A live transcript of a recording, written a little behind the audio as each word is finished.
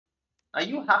Now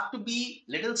you have to be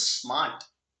little smart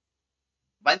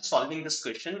while solving this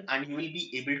question, and you will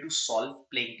be able to solve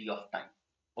plenty of time.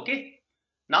 Okay.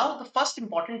 Now the first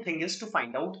important thing is to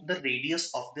find out the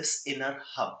radius of this inner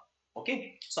hub.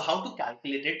 Okay. So how to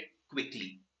calculate it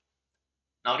quickly?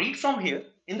 Now read from here.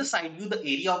 In the side view, the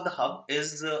area of the hub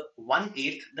is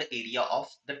 1/8 the area of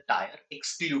the tire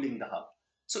excluding the hub.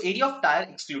 So area of tire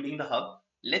excluding the hub,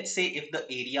 let's say if the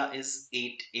area is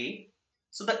 8A,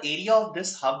 so the area of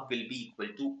this hub will be equal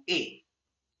to A.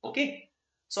 Okay.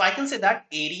 So I can say that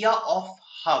area of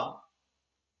hub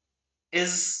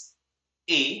is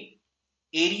A,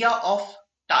 area of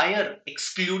tire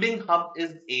excluding hub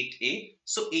is 8A.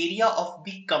 So area of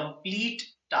the complete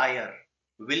tire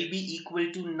will be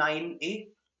equal to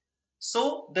 9A.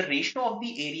 So the ratio of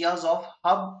the areas of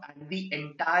hub and the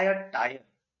entire tire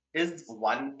is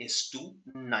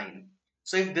 1:9.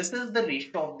 So if this is the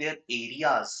ratio of their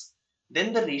areas,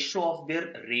 then the ratio of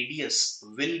their radius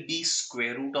will be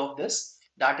square root of this,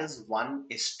 that is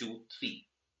 1:3.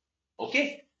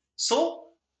 Okay.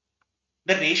 So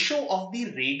the ratio of the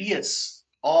radius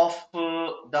of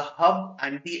the hub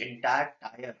and the entire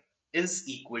tire is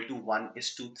equal to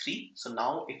 1:3. So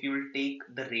now if you will take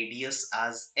the radius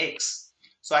as x,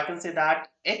 so I can say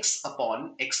that x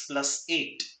upon x plus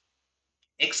 8,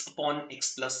 x upon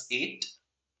x plus 8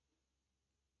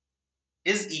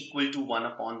 is equal to 1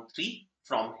 upon 3.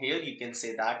 From here you can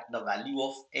say that the value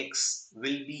of x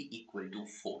will be equal to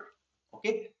 4.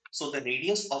 Okay, so the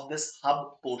radius of this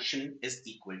hub portion is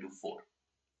equal to 4,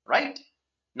 right?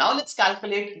 Now let's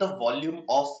calculate the volume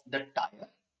of the tire.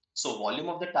 So volume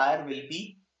of the tire will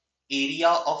be area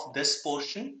of this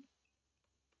portion,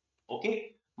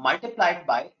 okay, multiplied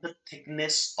by the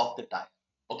thickness of the tire,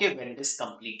 okay, when it is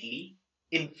completely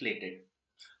inflated.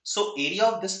 So area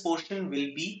of this portion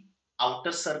will be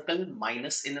outer circle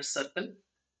minus inner circle.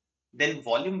 Then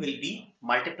volume will be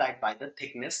multiplied by the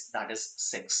thickness, that is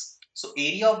 6. So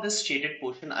area of this shaded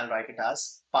portion, I'll write it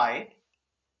as pi.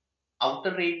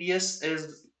 Outer radius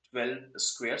is 12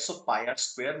 square, so pi r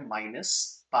square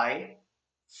minus pi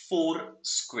 4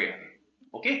 square.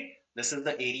 Okay, this is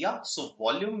the area. So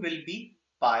volume will be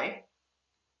pi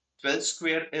 12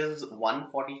 square is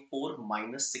 144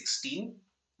 minus 16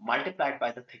 multiplied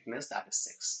by the thickness, that is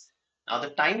 6. Now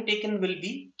the time taken will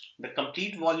be the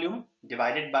complete volume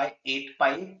divided by 8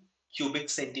 pi cubic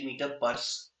centimeter per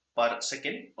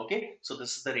second. Okay, so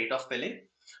this is the rate of filling.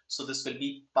 So this will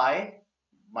be pi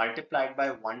multiplied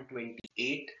by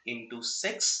 128 into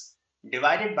 6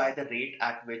 divided by the rate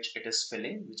at which it is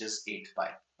filling, which is 8 pi.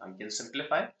 Now you can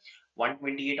simplify.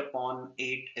 128 upon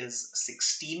 8 is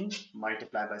 16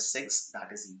 multiplied by 6,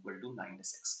 that is equal to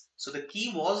 96. So the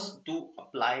key was to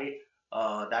apply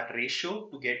that ratio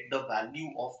to get the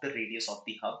value of the radius of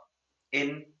the hub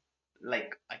in,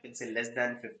 like, I can say less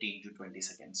than 15 to 20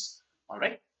 seconds. All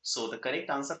right. So the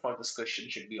correct answer for this question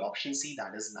should be option C,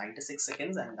 that is 96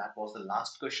 seconds. And that was the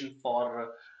last question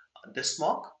for this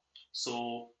mock.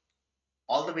 So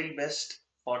all the very best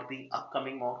for the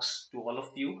upcoming mocks to all of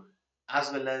you,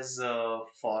 as well as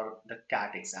for the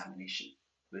CAT examination.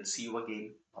 We'll see you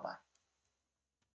again. Bye bye.